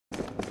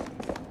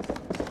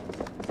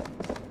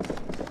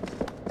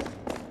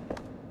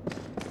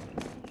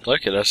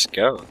Look at us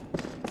go.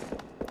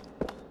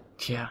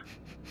 Yeah.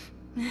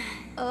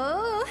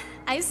 Oh,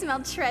 I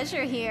smell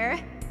treasure here.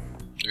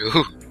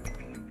 Ooh.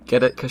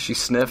 Get it? 'Cause she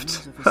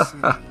sniffed?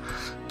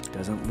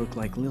 Doesn't look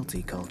like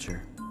lilty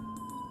culture.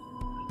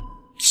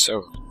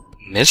 So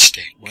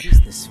mystic. What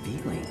is this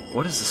feeling?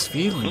 What is this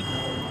feeling?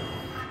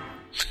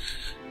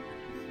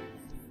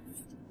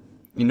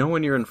 You know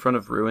when you're in front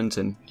of ruins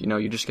and, you know,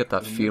 you just get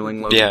that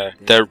feeling, Logan? Yeah,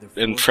 they're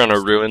in front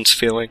of ruins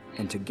feeling.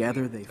 And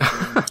together they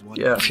formed one.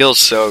 Yeah. Feels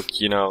so,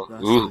 you know,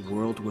 Thus ooh. the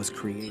world was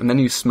created. And then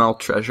you smell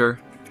treasure.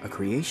 A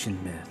creation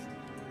myth.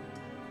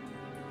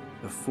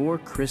 The four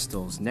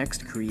crystals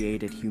next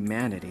created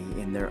humanity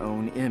in their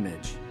own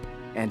image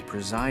and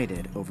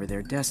presided over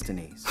their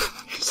destinies.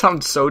 He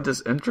sounds so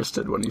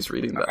disinterested when he's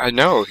reading that. I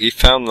know, he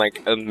found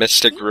like a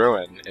mystic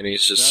ruin and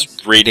he's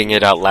just reading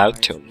it out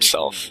loud to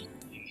himself.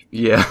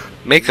 Yeah.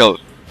 Make a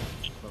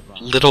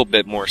little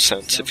bit more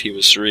sense if he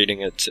was reading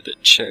it to the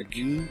chick.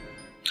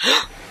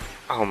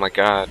 Oh my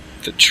god,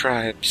 the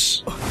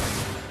tribes.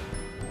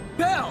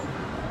 Belle!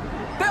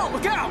 Belle,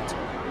 look out!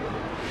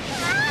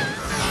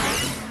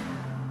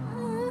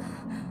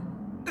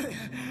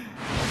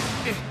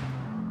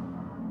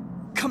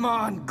 Come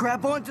on,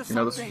 grab onto something.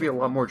 You know, this would be a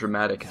lot more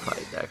dramatic if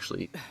I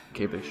actually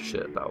gave a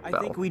shit about I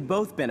Belle. think we'd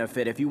both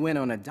benefit if you went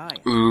on a diet.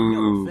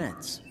 Ooh. No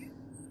offense.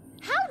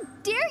 How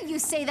dare you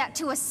say that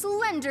to a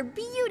slender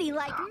beauty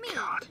like me?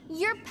 God.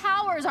 Your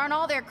powers aren't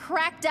all they're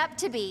cracked up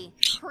to be,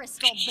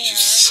 Crystal Bear.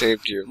 Just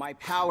saved you. My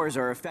powers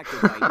are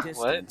affected by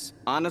distance.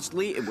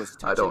 Honestly, it was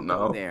touch I don't and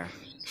go know. there.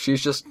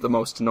 She's just the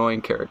most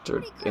annoying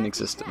character in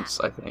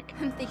existence, I think.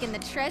 I'm thinking the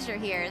treasure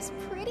here is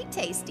pretty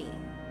tasty.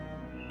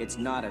 It's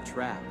not a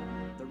trap.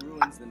 The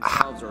ruins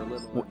themselves are a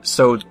little...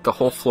 So the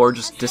whole floor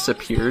just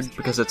disappeared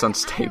because it's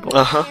unstable.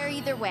 Uh-huh. There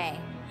either way.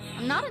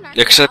 I'm not an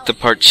Except the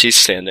part she's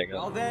standing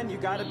Well on. then, you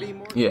gotta be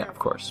more Yeah, careful. of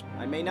course.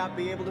 I may not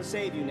be able to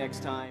save you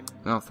next time.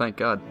 Oh, thank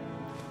God.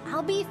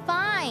 I'll be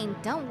fine.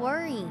 Don't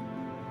worry.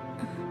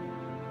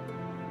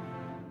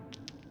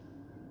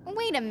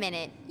 Wait a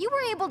minute. You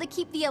were able to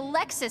keep the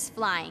Alexis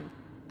flying.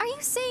 Are you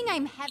saying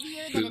I'm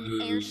heavier than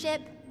an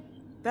airship?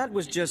 That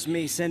was just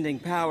me sending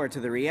power to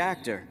the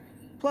reactor.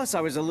 Plus,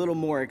 I was a little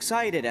more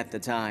excited at the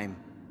time.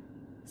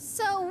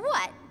 So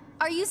what?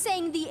 Are you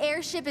saying the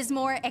airship is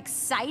more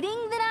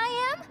exciting than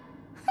I am?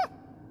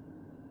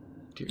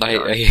 Dear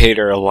God. I hate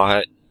her a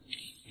lot.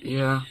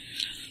 Yeah.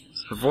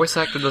 Her voice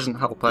actor doesn't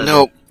help either.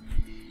 Nope.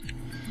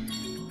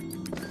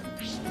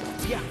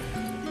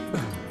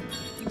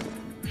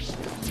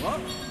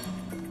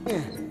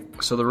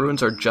 So the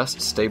ruins are just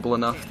stable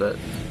enough that,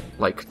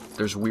 like,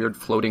 there's weird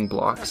floating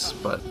blocks,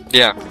 but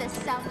Yeah. The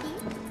selfie?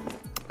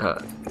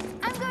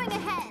 I'm going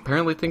ahead.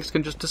 apparently things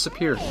can just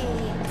disappear.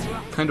 Hey,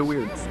 Kinda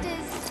weird. this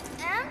is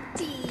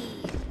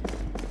empty.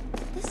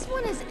 This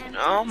one is empty.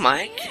 Oh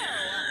my too.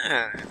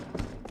 god.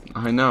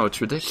 I know,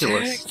 it's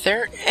ridiculous.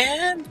 They're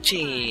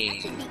empty.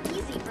 Should be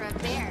easy for a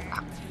bear.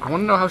 I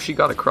want to know how she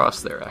got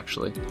across there,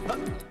 actually.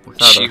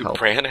 Without She our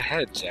help. ran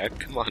ahead, Jack.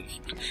 Come on.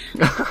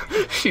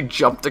 She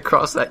jumped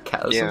across that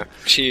chasm. Yeah,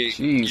 she Jeez.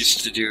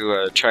 used to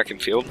do track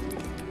and field.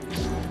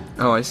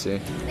 Oh, I see.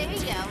 There you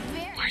go.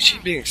 Very Why is she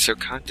being so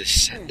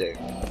condescending?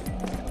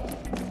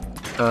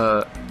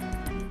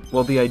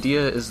 Well, the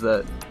idea is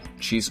that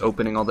she's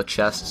opening all the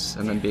chests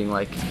and then being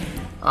like,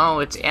 oh,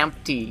 it's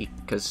empty,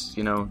 because,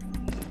 you know,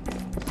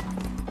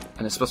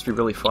 and it's supposed to be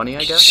really funny,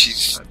 I guess?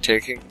 She's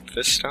taking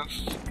this stuff?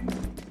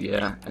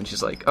 Yeah, and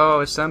she's like, oh,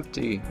 it's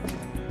empty.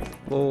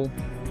 Lol.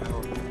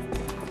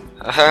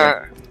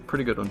 Haha.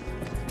 Pretty good one.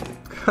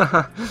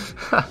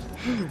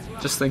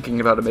 Just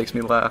thinking about it makes me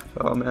laugh.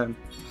 Oh, man.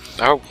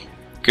 Oh,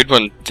 good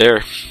one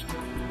there.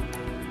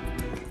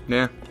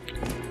 Yeah.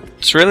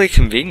 It's really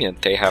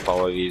convenient they have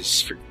all of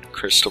these for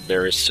crystal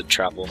bears to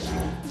travel.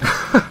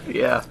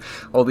 Yeah.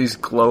 All these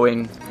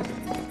glowing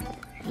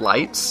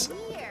lights.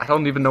 I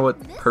don't even know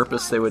what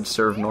purpose they would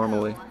serve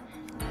normally.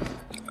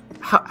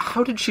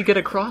 How did she get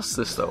across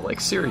this, though? Like,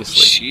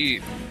 seriously. She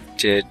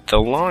did the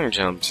long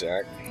jump,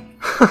 Zach.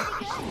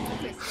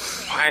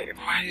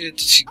 Why did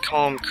she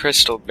call him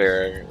Crystal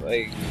Bear?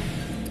 Like,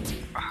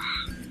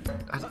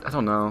 I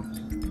don't know.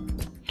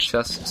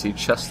 Chest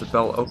the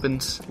bell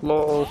opens.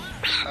 Lol.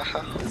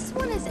 This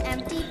one is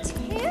empty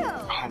too.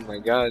 oh my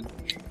god.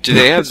 Do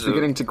they have It's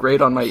beginning to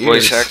grate on my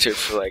voice ears. actor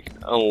for like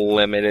a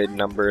limited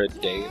number of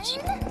days?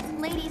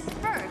 Ladies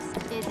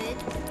first, is it?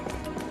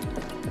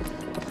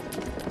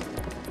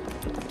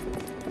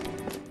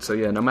 So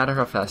yeah, no matter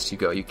how fast you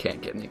go, you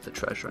can't get any of the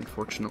treasure,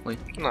 unfortunately.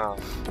 No.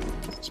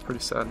 It's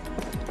pretty sad.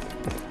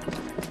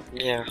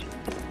 Yeah.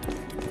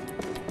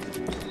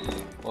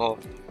 Well,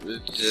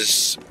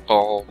 this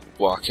ball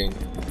walking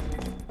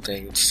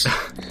things.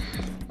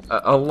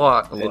 A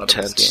lot Intense.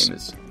 of this game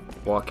is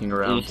walking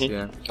around, Mhm.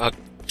 yeah.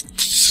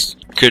 It's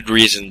good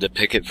reason to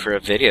pick it for a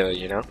video,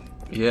 you know?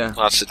 Yeah.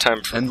 Lots of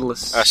time for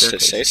Endless us to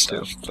say staircases,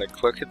 stuff. too.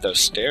 Like, look at those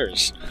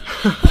stairs.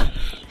 A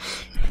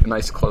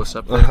nice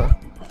close-up.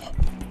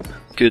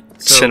 Good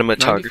So,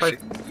 cinematography.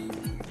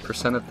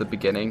 95% of the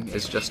beginning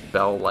is just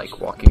Belle,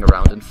 like, walking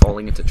around and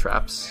falling into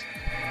traps.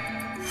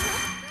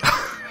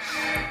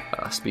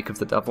 speak of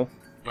the devil.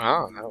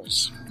 Wow, that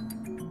was...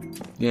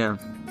 Yeah.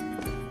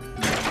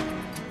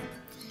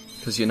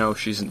 Because, you know,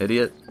 she's an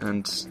idiot,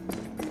 and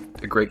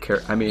a great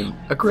character. I mean,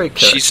 a great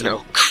character. She's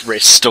no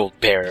crystal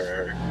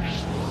bearer.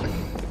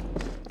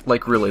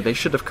 Like, really, they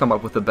should have come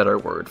up with a better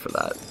word for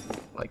that.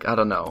 Like, I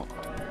don't know.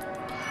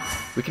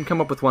 We can come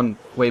up with one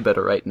way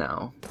better right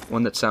now.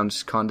 One that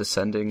sounds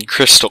condescending.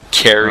 Crystal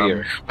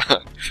carrier.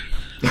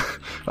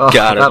 Oh,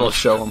 Got him. that'll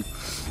show them.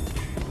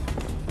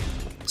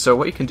 So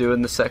what you can do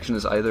in this section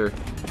is either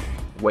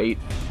wait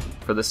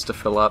for this to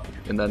fill up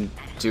and then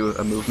do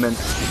a movement,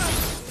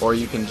 or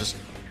you can just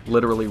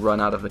literally run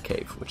out of the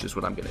cave, which is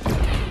what I'm gonna do.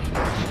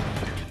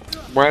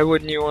 Why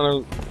wouldn't you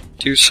want to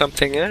do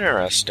something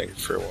interesting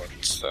for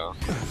once, though?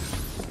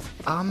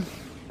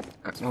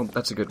 Well,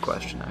 that's a good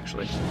question,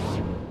 actually.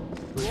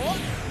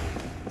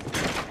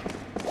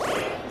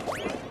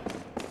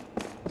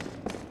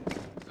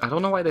 I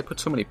don't know why they put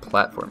so many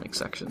platforming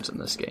sections in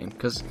this game,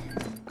 because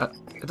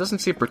it doesn't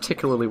seem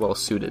particularly well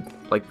suited.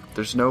 Like,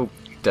 there's no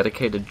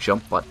dedicated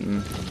jump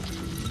button.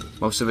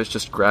 Most of it's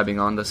just grabbing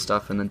onto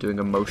stuff and then doing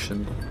a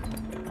motion.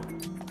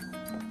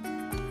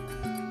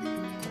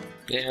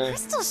 Yeah.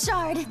 Crystal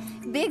shard,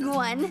 big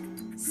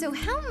one. So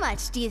how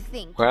much do you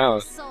think? Wow,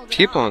 you sold it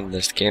people all? in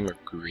this game are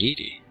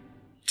greedy.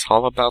 It's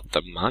all about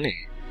the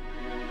money.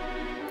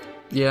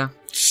 Yeah,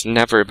 It's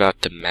never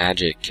about the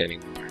magic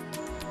anymore.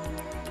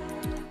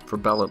 for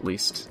Belle at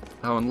least.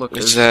 Oh, and look,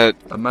 Is there's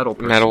that a metal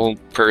person. metal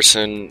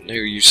person who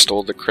you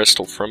stole the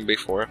crystal from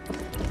before?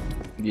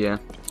 Yeah,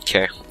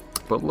 Okay.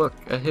 but look,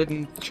 a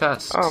hidden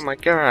chest. Oh my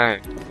god.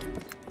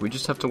 We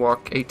just have to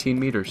walk 18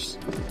 meters.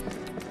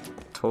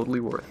 Totally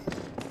worth.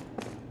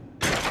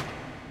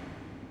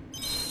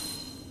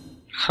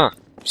 Huh.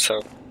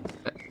 So,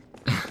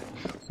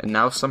 And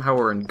now somehow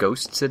we're in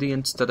Ghost City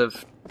instead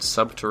of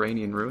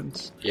subterranean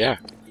ruins? yeah.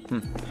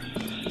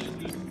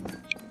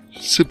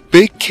 It's a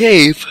big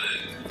cave.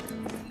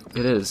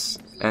 It is,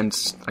 and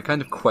I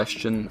kind of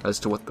question as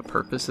to what the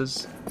purpose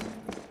is.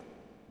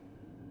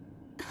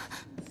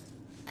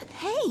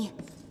 Hey,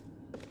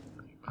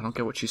 I don't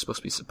get what she's supposed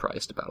to be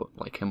surprised about,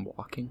 like him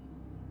walking.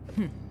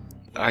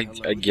 I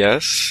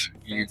guess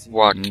you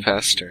walked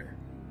past her.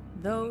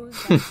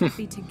 Those that should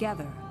be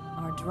together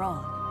are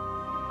drawn.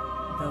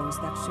 Those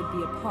that should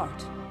be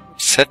apart.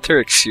 Is that their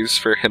excuse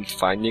for him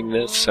finding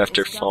this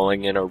after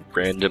falling in a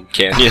random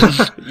canyon?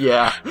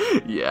 Yeah,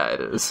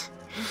 it is.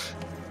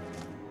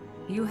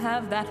 You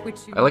have that which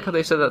you I like how need.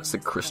 they said that's the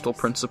crystal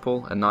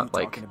principle and not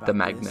like the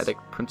magnetic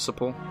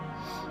principle.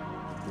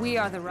 We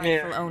are the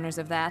rightful owners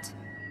of that.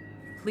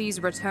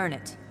 Please return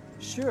it.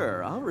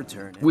 Sure, I'll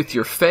return it. With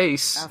your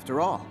face! After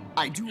all,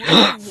 I do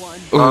everyone.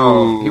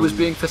 Oh, he was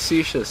being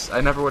facetious.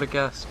 I never would have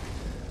guessed.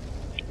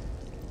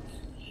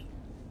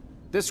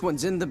 This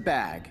one's in the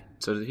bag.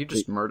 So did he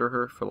just murder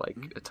her for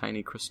like a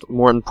tiny crystal?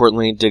 More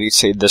importantly, did he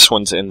say this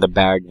one's in the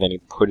bag, then he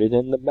put it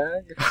in the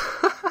bag?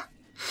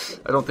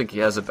 I don't think he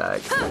has a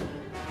bag.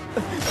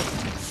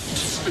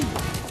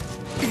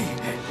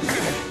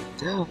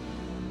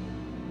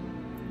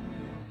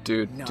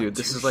 Dude,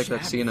 this is like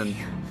that scene in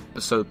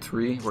episode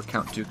 3 where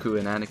Count Dooku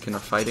and Anakin are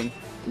fighting.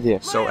 Yeah.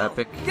 So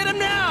epic. Get him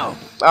now!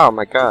 Oh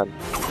my god.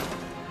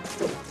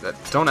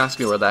 Don't ask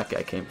me where that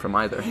guy came from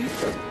either.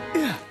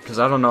 Because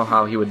I don't know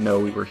how he would know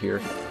we were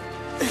here.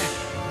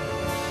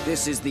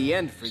 This is the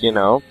end for you. You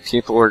know,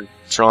 people are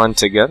drawn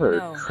together.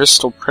 No.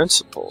 Crystal It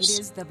principles.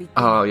 is the beginning.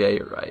 Oh, yeah,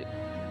 you're right.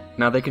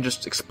 Now they can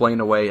just explain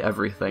away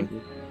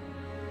everything.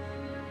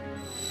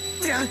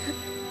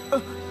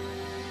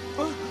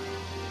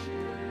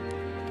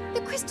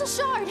 the crystal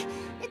shard.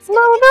 It's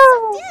gonna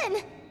get sucked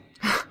in.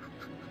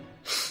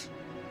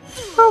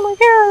 Oh my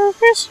god,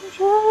 crystal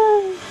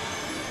shard!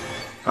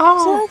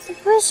 Oh, That's a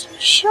crystal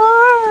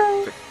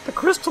shard! the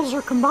crystals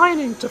are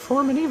combining to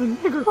form an even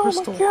bigger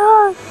crystal.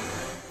 God!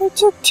 I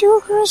took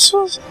 2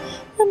 crystals,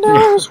 and now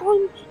there's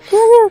one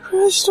bigger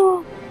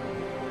crystal!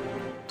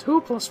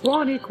 2 +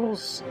 1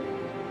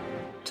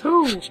 =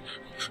 2.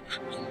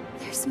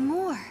 There's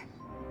more.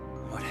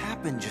 What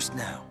happened just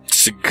now?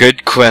 It's a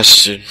good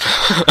question.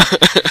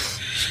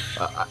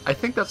 I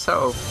think that's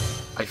how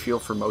I feel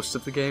for most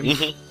of the game.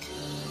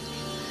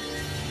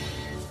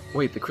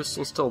 Wait, the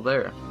crystal's still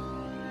there.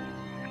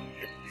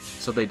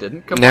 So they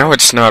didn't come Now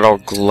it's not all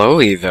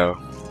glowy, though.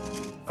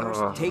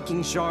 First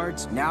taking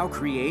shards, now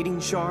creating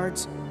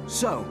shards.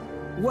 So,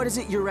 what is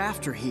it you're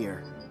after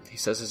here? He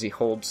says as he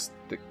holds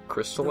the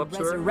crystal The up to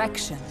her.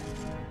 resurrection.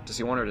 Does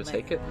he want her to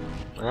take it?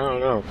 I don't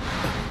know.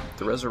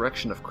 The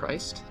resurrection of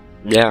Christ?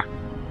 Yeah.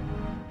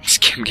 This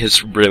game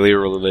gets really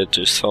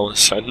religious all of a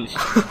sudden.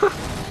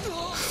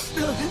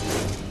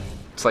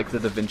 It's like the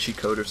Da Vinci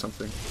Code or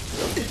something.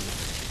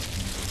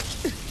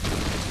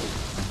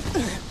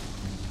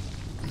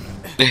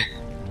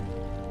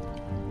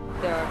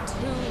 There are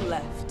 2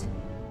 left.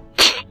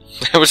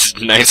 That was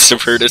nice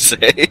of her to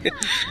say.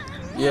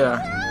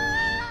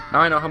 Yeah. Now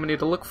I know how many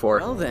to look for.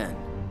 Well then.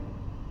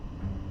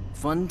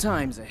 Fun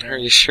times Are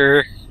ahead. you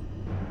sure?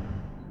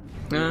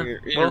 Yeah, You're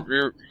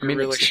well, I mean,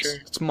 really it's sure?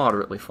 it's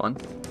moderately fun.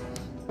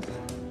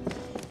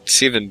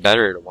 It's even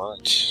better to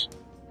watch.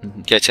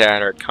 get to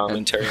add our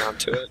commentary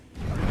onto it.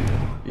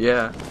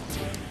 Yeah.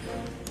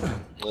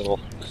 Little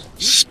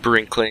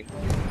sprinkling.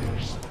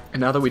 And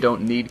now that we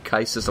don't need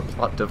Kais as a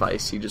plot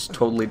device, he just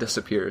totally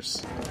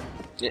disappears.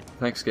 Yeah.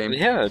 Thanks, game.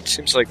 Yeah, it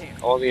seems like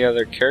all the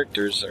other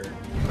characters are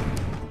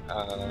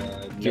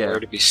nowhere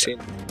to be seen.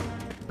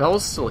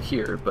 Belle's still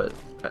here, but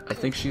I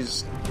think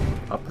she's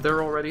up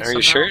there already. Are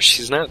you sure?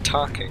 She's not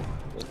talking.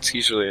 It's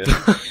usually a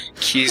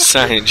key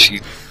sign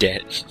she's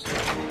dead.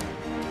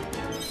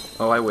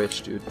 Oh, I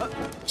wish, dude.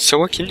 So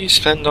what can you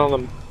spend all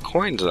the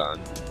coins on?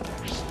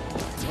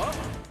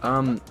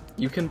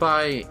 You can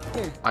buy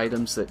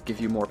items that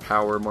give you more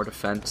power, more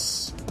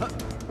defense,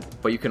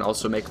 but you can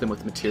also make them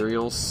with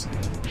materials.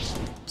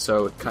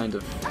 So it I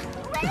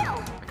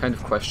kind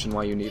of question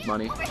why you need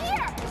money.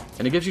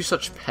 And it gives you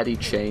such petty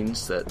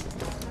chains that,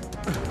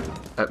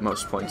 at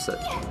most points,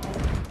 that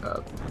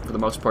for the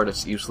most part,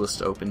 it's useless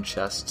to open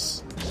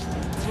chests.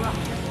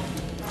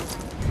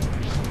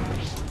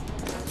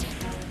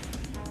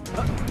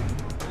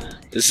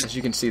 As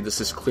you can see, this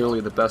is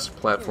clearly the best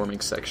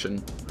platforming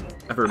section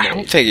ever made. I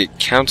don't think it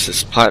counts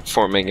as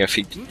platforming if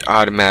he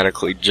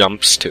automatically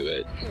jumps to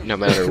it, no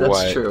matter That's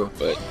what. true.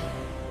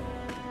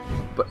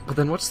 But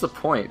then what's the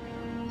point?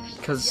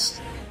 Because,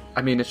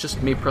 I mean, it's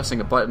just me pressing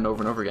a button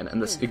over and over again,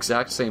 and this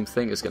exact same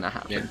thing is going to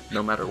happen,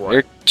 no matter what.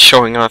 they're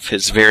showing off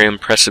his very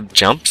impressive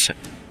jumps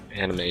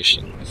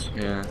animations.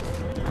 Yeah.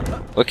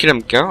 Look at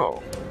him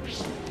go.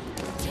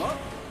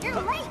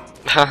 You're late.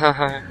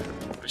 Hahaha.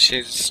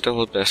 She's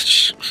still a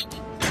bitch.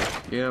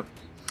 Yep.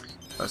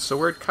 So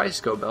where'd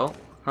Kais go, Belle?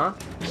 Huh?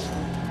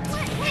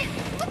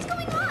 What's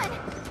going on?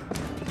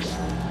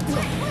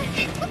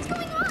 What's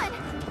going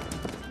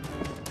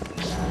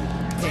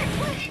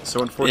on?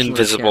 So unfortunately,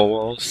 Invisible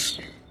walls.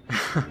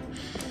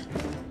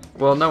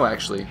 Well, no,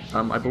 actually.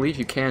 I believe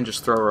you can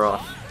just throw her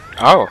off.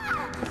 Oh,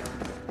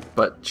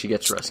 But she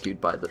gets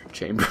rescued by the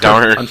chamber.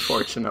 Darn.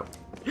 Unfortunate.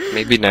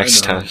 maybe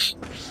next I know. time.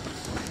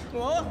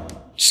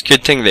 It's a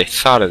good thing they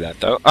thought of that,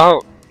 though.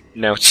 Oh,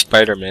 now it's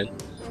Spider-Man.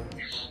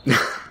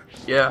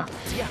 Yeah.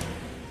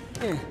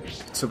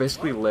 So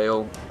basically,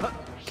 Lael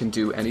can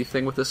do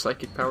anything with his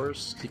psychic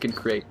powers. He can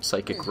create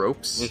psychic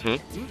ropes.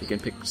 Mm-hmm. He can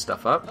pick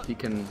stuff up. He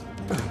can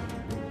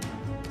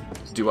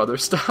do other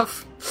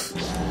stuff.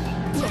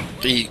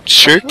 He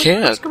sure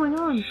can. What's going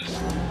on?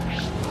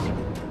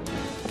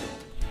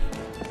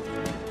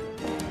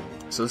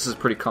 So this is a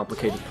pretty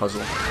complicated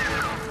puzzle.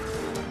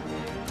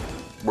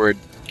 Where it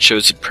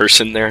shows a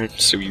person there,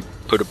 so you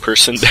put a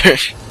person there.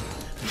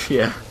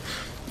 Yeah.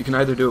 You can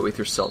either do it with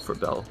yourself or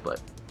Belle, but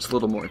it's a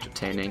little more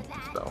entertaining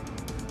with Belle.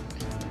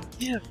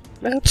 Yeah,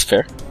 that's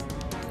fair.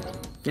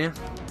 Yeah.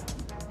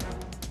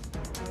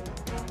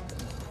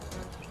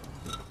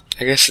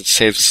 I guess it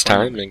saves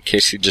time in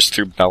case you just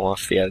threw Belle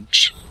off the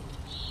edge.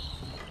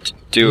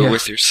 Do it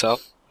with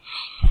yourself.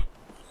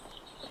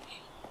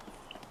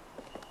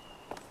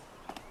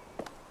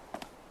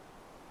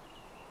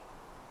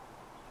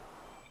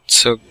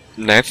 So,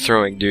 knife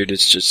throwing dude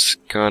is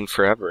just gone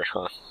forever,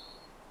 huh?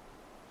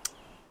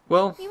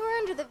 Well, We were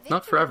under the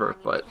not forever,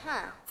 monument, but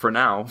huh? for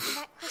now,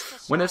 That crystal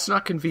when shell. it's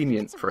not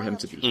convenient for him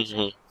to be.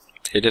 Mm-hmm.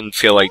 He didn't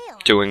feel like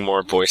doing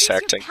more voice Use your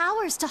acting.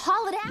 powers to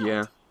haul it out.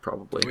 Yeah,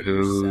 probably.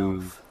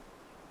 Ooh.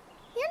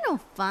 You're no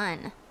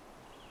fun.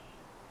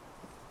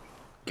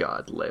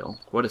 God, Lael,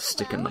 what a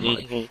stick in the mud.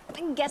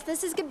 Mhm. Guess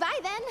this is goodbye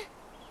then.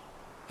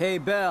 Hey,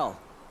 Belle.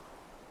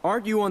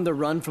 Aren't you on the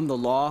run from the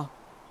law?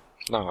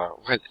 No,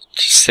 what?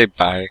 Just say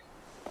bye.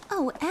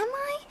 Oh, am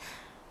I?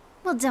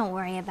 Well, don't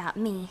worry about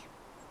me.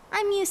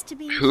 I'm used to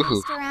being Ooh.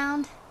 tossed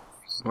around.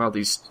 Wow,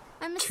 these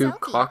I'm a two Selkie.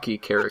 cocky I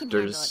can handle it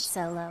characters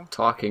solo.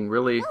 talking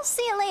really I'll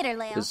see you later,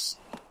 Leo. is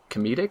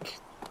comedic.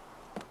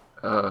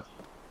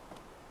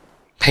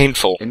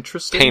 Painful.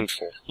 Interesting.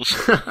 Painful.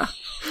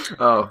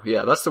 Oh,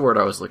 yeah, that's the word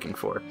I was looking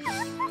for.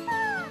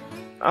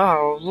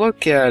 Oh,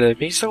 look at him.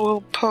 He's a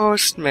little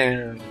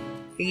postman.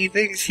 He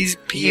thinks he's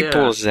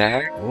people, Yeah.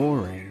 Zach.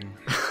 Boring.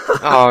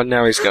 Oh,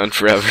 now he's gone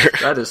forever.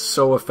 That is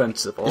so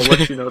offensive. I'll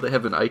let you know they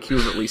have an IQ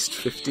of at least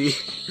 50.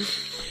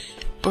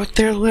 But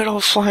they're little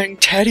flying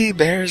teddy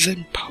bears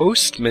in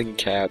postman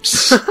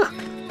caps.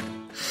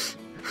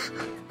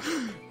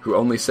 Who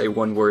only say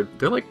one word.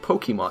 They're like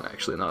Pokemon,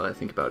 actually, now that I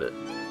think about it.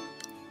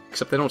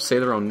 Except they don't say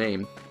their own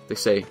name. They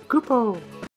say, Koopo!